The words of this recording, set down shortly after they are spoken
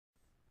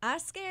I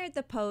scared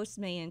the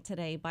postman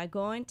today by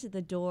going to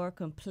the door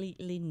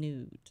completely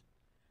nude.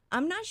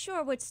 I'm not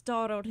sure what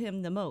startled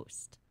him the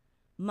most,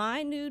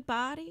 my nude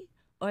body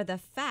or the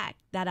fact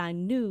that I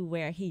knew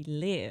where he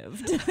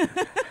lived.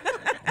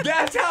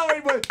 That's how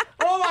it was.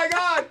 Oh, my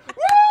God.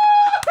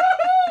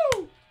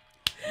 Woo!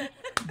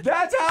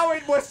 That's how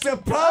it was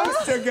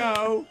supposed to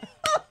go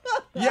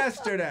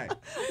yesterday.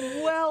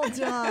 Well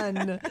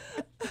done.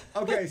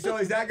 Okay, so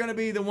is that going to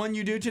be the one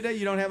you do today?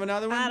 You don't have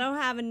another one? I don't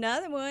have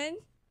another one.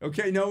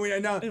 Okay, no, we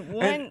no.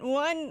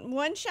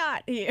 One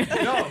shot here.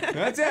 No,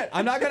 that's it.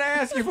 I'm not going to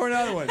ask you for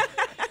another one.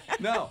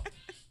 No.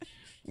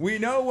 We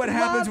know what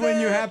happens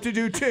when you have to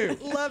do two.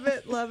 Love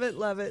it, love it,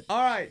 love it.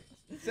 All right.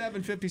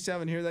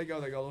 7:57. Here they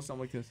go. They go a little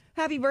something like this.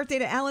 Happy birthday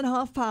to Alan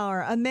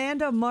Hoffpower,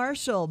 Amanda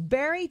Marshall,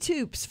 Barry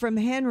Toops from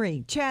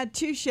Henry, Chad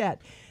Touchette,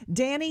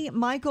 Danny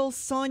Michael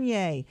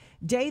Saunier,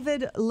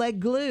 David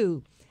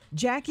Leglue,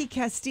 Jackie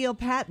Castile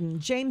Patton,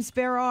 James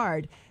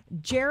Berard,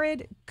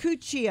 Jared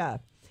Cuccia,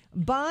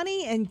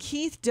 Bonnie and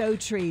Keith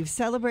Dautrieve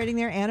celebrating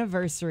their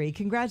anniversary.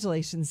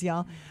 Congratulations,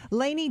 y'all.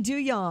 Lainey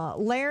Duyan,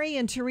 Larry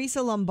and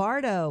Teresa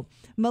Lombardo,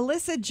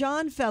 Melissa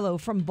Johnfellow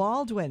from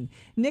Baldwin,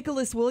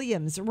 Nicholas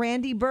Williams,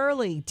 Randy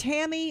Burley,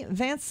 Tammy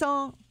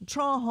Vincent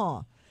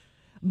Trahan,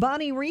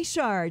 Bonnie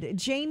Richard,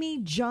 Jamie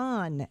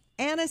John,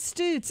 Anna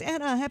Stutz,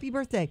 Anna, happy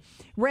birthday,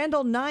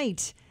 Randall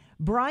Knight,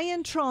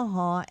 Brian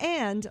Trahan,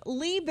 and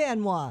Lee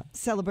Benoit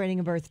celebrating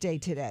a birthday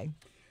today.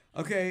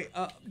 Okay,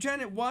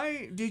 Janet,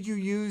 why did you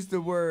use the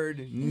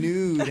word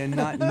nude and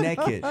not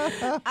naked?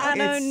 I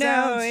don't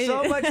know. It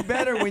sounds so much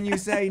better when you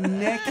say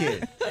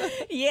naked.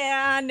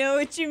 Yeah, I know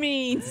what you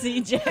mean,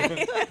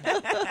 CJ.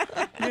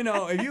 You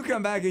know, if you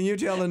come back and you're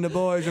telling the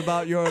boys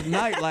about your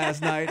night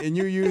last night and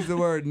you use the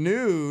word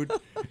nude,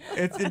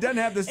 it doesn't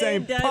have the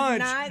same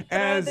punch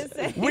as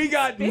we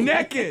got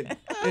naked.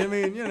 I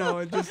mean, you know,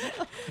 it just,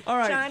 all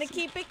right. Trying to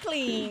keep it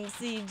clean,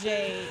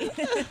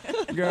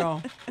 CJ.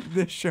 Girl,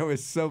 this show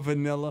is so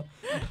vanilla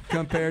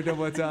compared to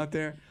what's out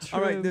there. True.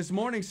 All right, this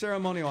morning's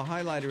ceremonial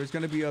highlighter is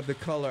going to be of the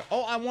color.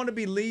 Oh, I want to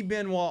be Lee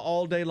Benoit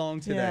all day long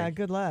today. Yeah,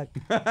 good luck.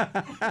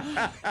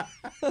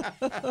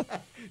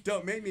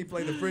 Don't make me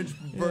play the French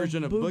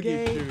version of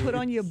Boogie Tube. Put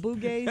on your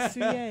bouquet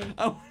soulier.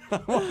 I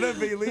want to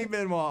be Lee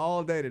Benoit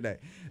all day today.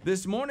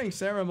 This morning's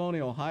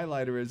ceremonial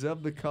highlighter is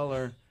of the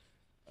color.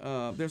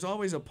 There's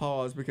always a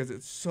pause because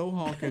it's so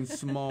honking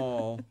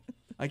small.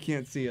 I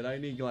can't see it. I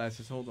need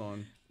glasses. Hold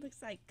on.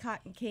 Looks like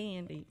cotton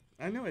candy.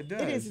 I know it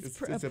does. It is.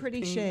 It's a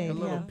pretty pink, shade. A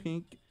little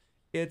pink.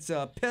 It's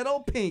a petal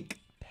pink.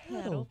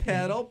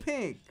 Petal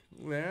pink.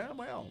 Yeah,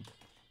 well.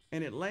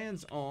 And it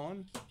lands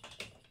on.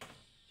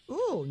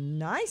 Ooh,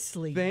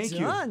 nicely Thank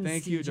done, you.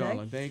 Thank you, CJ.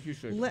 darling. Thank you,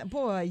 sugar.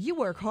 Boy, you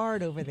work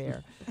hard over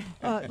there.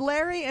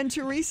 Larry and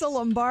Teresa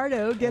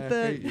Lombardo get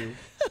the. I hate you.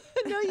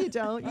 No, you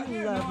don't.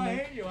 You love me. I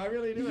hate you. I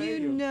really do hate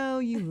You you. know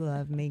you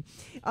love me.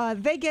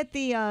 They get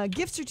the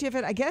gift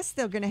certificate. I guess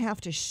they're going to have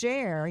to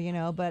share, you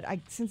know, but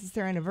since it's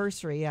their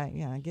anniversary,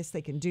 I guess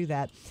they can do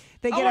that.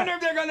 I wonder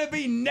if they're going to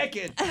be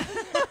naked.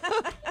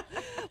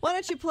 Why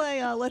don't you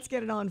play Let's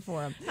Get It On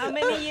for them? How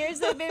many years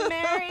they've been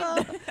married?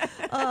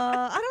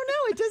 I don't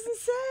know. It doesn't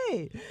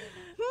say.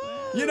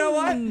 You know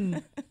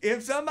what?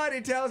 If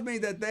somebody tells me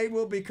that they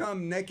will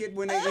become naked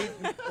when they eat,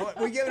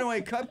 we're giving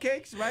away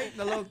cupcakes, right?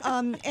 The little.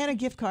 And a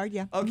gift card,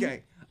 yeah.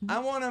 Okay. I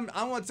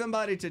want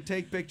somebody to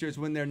take pictures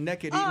when they're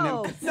naked eating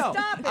them. No,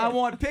 stop it. I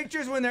want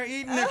pictures when they're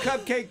eating the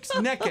cupcakes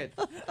naked.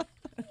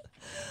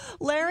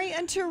 Larry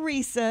and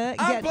Teresa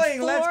I'm get playing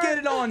 4. Let's Get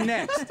It On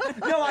next.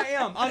 No, I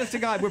am. Honest to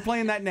God, we're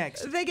playing that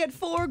next. They get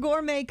 4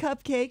 gourmet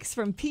cupcakes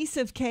from Piece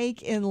of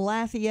Cake in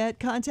Lafayette.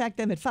 Contact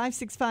them at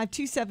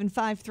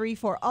 565-2753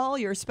 for all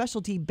your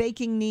specialty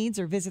baking needs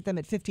or visit them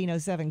at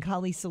 1507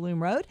 Collie Saloon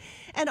Road.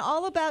 And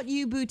All About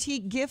You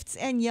Boutique Gifts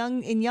in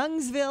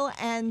Youngsville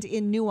and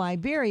in New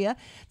Iberia.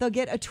 They'll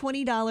get a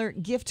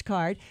 $20 gift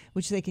card,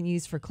 which they can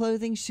use for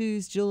clothing,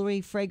 shoes,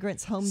 jewelry,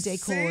 fragrance, home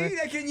decor. See,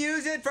 they can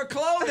use it for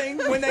clothing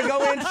when they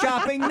go in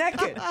shopping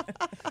naked.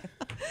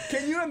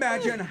 Can you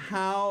imagine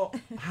how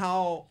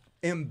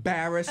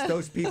embarrassed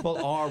those people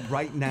are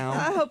right now?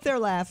 I hope they're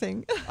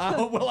laughing. I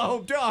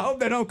hope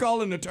they don't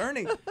call an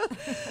attorney.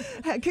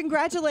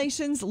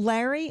 Congratulations,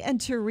 Larry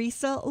and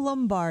Teresa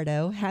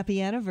Lombardo.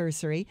 Happy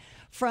anniversary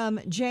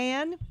from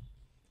Jan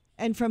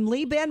and from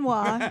Lee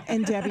Benoit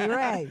and Debbie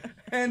Ray.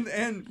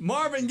 And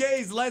Marvin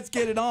Gaye's Let's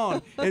Get It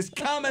On is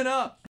coming up.